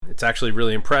It's actually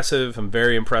really impressive. I'm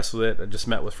very impressed with it. I just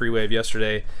met with FreeWave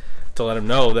yesterday to let them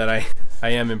know that I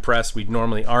am impressed. We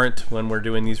normally aren't when we're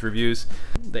doing these reviews.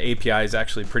 The API is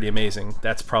actually pretty amazing.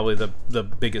 That's probably the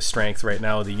biggest strength right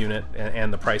now of the unit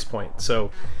and the price point. So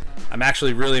I'm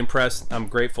actually really impressed. I'm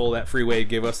grateful that FreeWave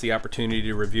gave us the opportunity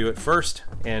to review it first,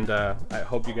 and I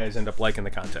hope you guys end up liking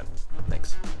the content.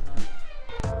 Thanks.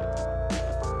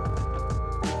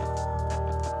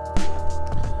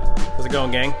 How's it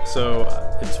going, gang? So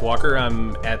it's Walker.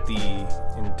 I'm at the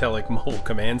Intellic Mobile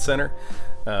Command Center,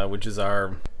 which is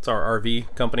our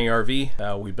RV company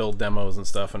RV. We build demos and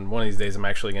stuff, and one of these days I'm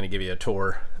actually going to give you a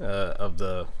tour of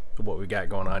what we got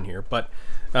going on here. But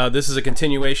this is a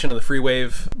continuation of the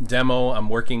FreeWave demo. I'm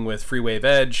working with FreeWave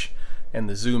Edge and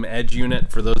the Zoom Edge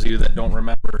unit. For those of you that don't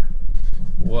remember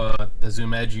what the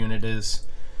Zoom Edge unit is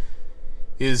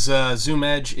Zoom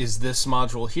Edge is this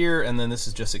module here, and then this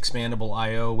is just expandable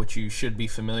I/O, which you should be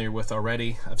familiar with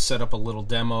already. I've set up a little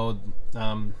demo.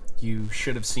 You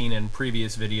should have seen in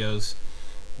previous videos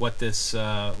what this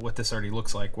already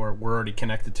looks like. We're already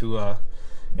connected to an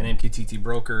MQTT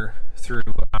broker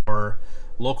through our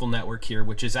local network here,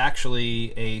 which is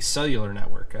actually a cellular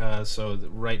network. So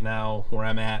right now where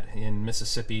I'm at in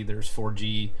Mississippi, there's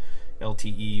 4G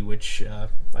LTE, which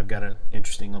I've got an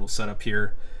interesting little setup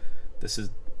here. This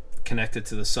is connected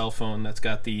to the cell phone that's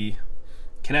got the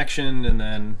connection, and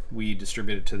then we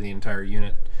distribute it to the entire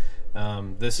unit.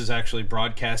 This is actually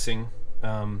broadcasting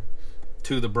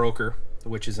to the broker,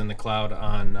 which is in the cloud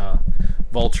on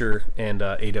Vultr and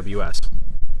AWS.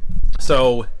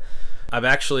 So I've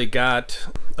actually got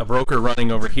a broker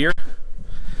running over here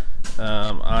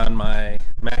on my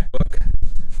MacBook.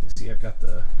 You see I've got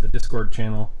the Discord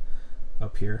channel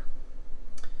up here.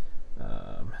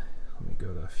 Let me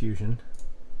go to Fusion.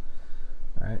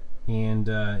 All right, and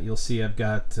you'll see I've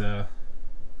got the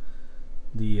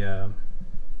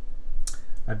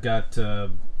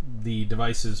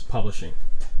devices publishing.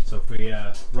 So if we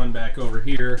run back over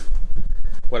here,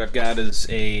 what I've got is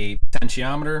a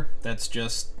potentiometer that's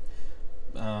just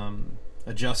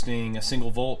adjusting a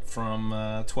single volt from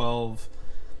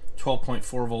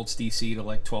 12.4 volts DC to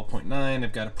like 12.9.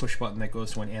 I've got a push button that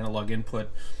goes to an analog input.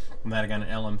 And then I got an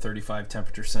LM35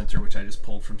 temperature sensor, which I just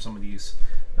pulled from some of these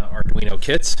Arduino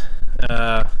kits.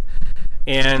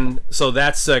 And so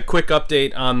that's a quick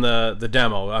update on the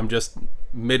demo. I'm just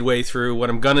midway through.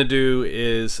 What I'm going to do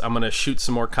is I'm going to shoot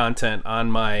some more content on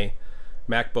my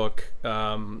MacBook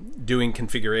doing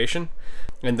configuration.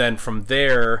 And then from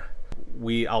there,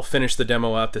 I'll finish the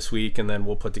demo out this week, and then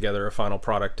we'll put together a final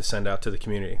product to send out to the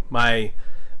community. My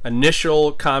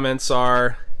initial comments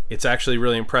are, it's actually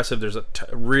really impressive. There's a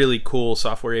really cool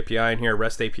software API in here,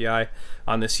 REST API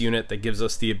on this unit that gives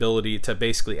us the ability to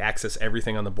basically access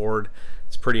everything on the board.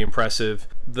 It's pretty impressive.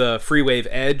 The FreeWave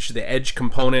Edge, the Edge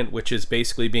component, which is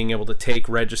basically being able to take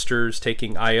registers,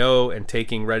 taking I/O and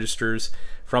taking registers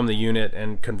from the unit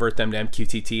and convert them to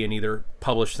MQTT and either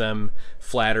publish them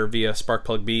flat or via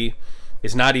Sparkplug-B,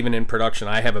 is not even in production.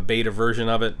 I have a beta version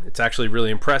of it. It's actually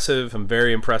really impressive. I'm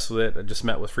very impressed with it. I just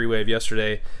met with FreeWave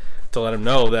yesterday to let them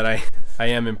know that I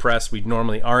am impressed. We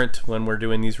normally aren't when we're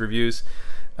doing these reviews.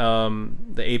 The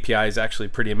API is actually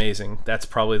pretty amazing. That's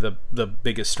probably the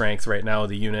biggest strength right now of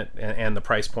the unit and the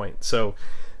price point. So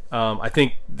I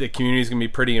think the community is going to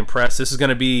be pretty impressed. This is going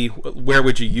to be, where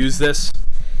would you use this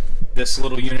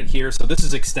little unit here? So this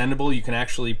is extendable. You can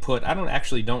actually put, I don't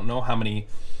know how many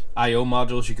I/O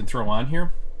modules you can throw on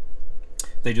here.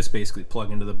 They just basically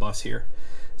plug into the bus here.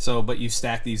 So, but you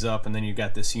stack these up, and then you've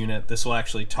got this unit. This will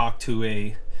actually talk to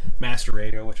a master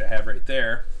radio, which I have right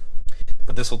there.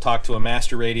 But this will talk to a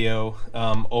master radio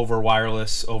over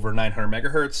wireless over 900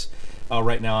 megahertz.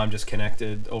 Right now, I'm just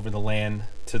connected over the LAN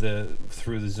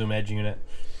through the Zoom Edge unit.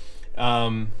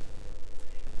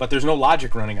 But there's no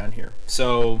logic running on here.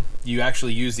 So you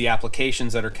actually use the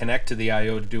applications that are connected to the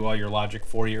I/O to do all your logic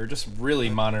for you, or just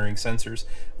really monitoring sensors.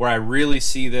 Where I really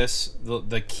see this,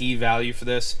 the key value for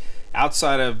this,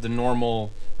 outside of the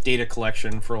normal data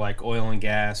collection for like oil and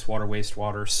gas, water,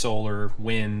 wastewater, solar,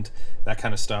 wind, that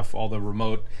kind of stuff, all the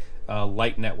remote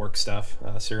light network stuff,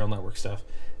 serial network stuff.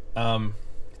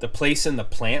 The place in the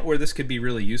plant where this could be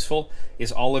really useful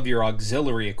is all of your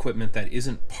auxiliary equipment that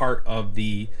isn't part of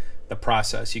the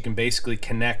process. You can basically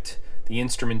connect the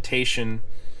instrumentation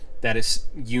that is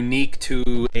unique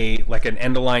to an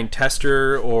end-of-line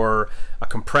tester or a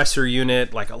compressor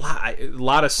unit. Like a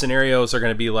lot of scenarios are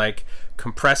going to be like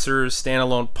compressors,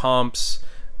 standalone pumps,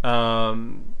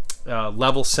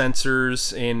 level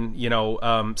sensors in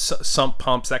sump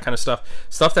pumps, that kind of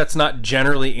stuff that's not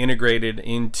generally integrated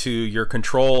into your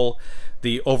control,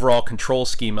 the overall control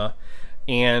schema.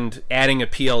 and adding a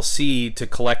PLC to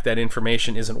collect that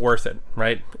information isn't worth it,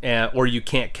 right? Or you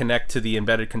can't connect to the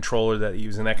embedded controller that you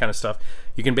use and that kind of stuff.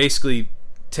 You can basically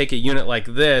take a unit like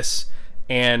this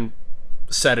and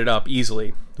set it up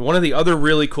easily. One of the other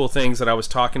really cool things that I was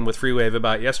talking with FreeWave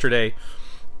about yesterday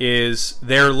is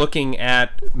they're looking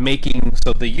at making,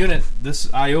 so the unit,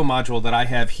 this IO module that I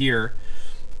have here,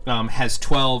 has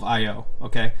 12 IO,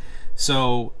 okay?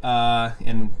 So,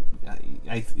 and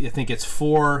I think it's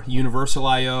 4 universal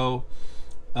IO,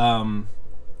 4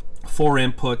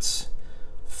 inputs,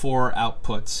 4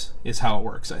 outputs is how it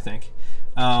works, I think.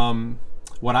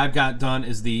 What I've got done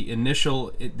is the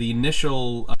initial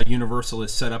universal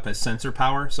is set up as sensor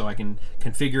power, so I can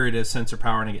configure it as sensor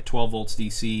power, and I get 12 volts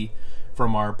DC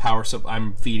from our power. So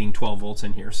I'm feeding 12 volts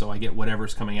in here, so I get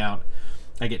whatever's coming out.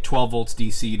 I get 12 volts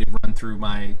DC to run through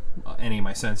my any of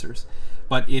my sensors.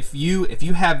 But if you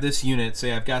have this unit,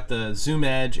 say I've got the Zoom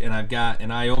Edge and I've got an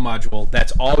IO module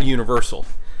that's all universal.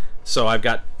 So I've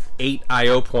got 8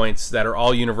 IO points that are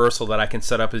all universal that I can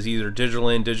set up as either digital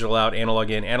in, digital out, analog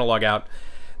in, analog out.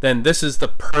 Then this is the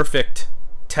perfect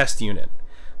test unit.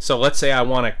 So let's say I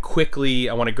want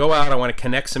to go out, I want to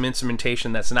connect some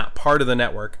instrumentation that's not part of the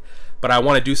network, but I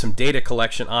want to do some data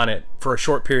collection on it for a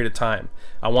short period of time.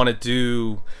 I want to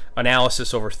do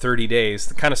analysis over 30 days,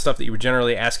 the kind of stuff that you would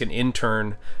generally ask an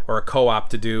intern or a co-op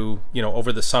to do,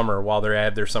 over the summer while they're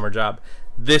at their summer job.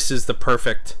 This is the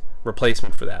perfect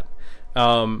replacement for that.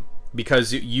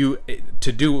 Because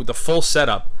to do the full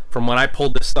setup from when I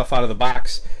pulled this stuff out of the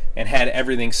box and had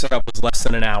everything set up was less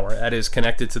than an hour. That is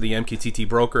connected to the MQTT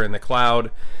broker in the cloud,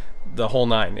 the whole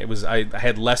nine. I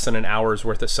had less than an hour's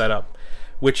worth of setup,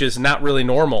 which is not really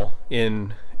normal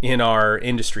in our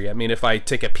industry. I mean, if I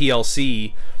take a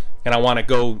PLC and I want to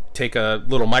go take a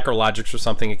little Micrologix or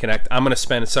something and connect, I'm going to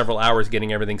spend several hours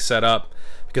getting everything set up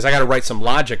because I got to write some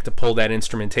logic to pull that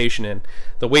instrumentation in.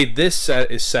 The way this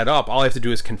is set up, all I have to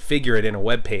do is configure it in a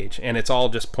web page, and it's all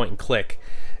just point and click.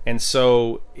 And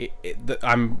so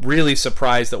I'm really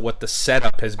surprised at what the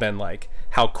setup has been like,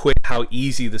 how quick, how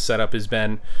easy the setup has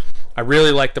been. I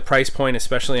really like the price point,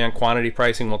 especially on quantity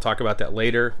pricing. We'll talk about that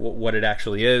later, what it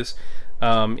actually is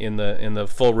in the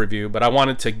full review. But I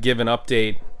wanted to give an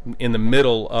update in the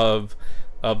middle of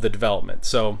the development.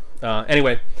 So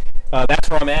anyway, that's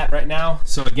where I'm at right now.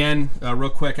 So again,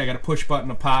 real quick, I got a push button,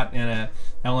 a pot, and a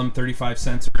LM35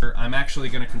 sensor. I'm actually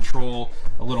going to control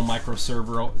a little micro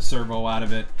servo out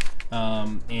of it,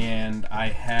 and I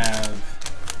have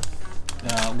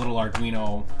a little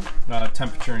Arduino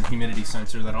temperature and humidity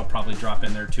sensor that I'll probably drop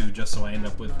in there too, just so I end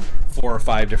up with 4 or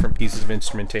 5 different pieces of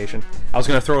instrumentation. I was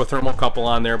going to throw a thermocouple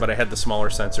on there, but I had the smaller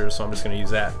sensors, so I'm just going to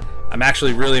use that. I'm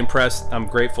actually really impressed. I'm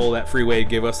grateful that FreeWave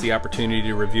gave us the opportunity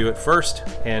to review it first,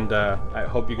 and I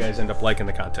hope you guys end up liking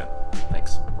the content.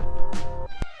 Thanks.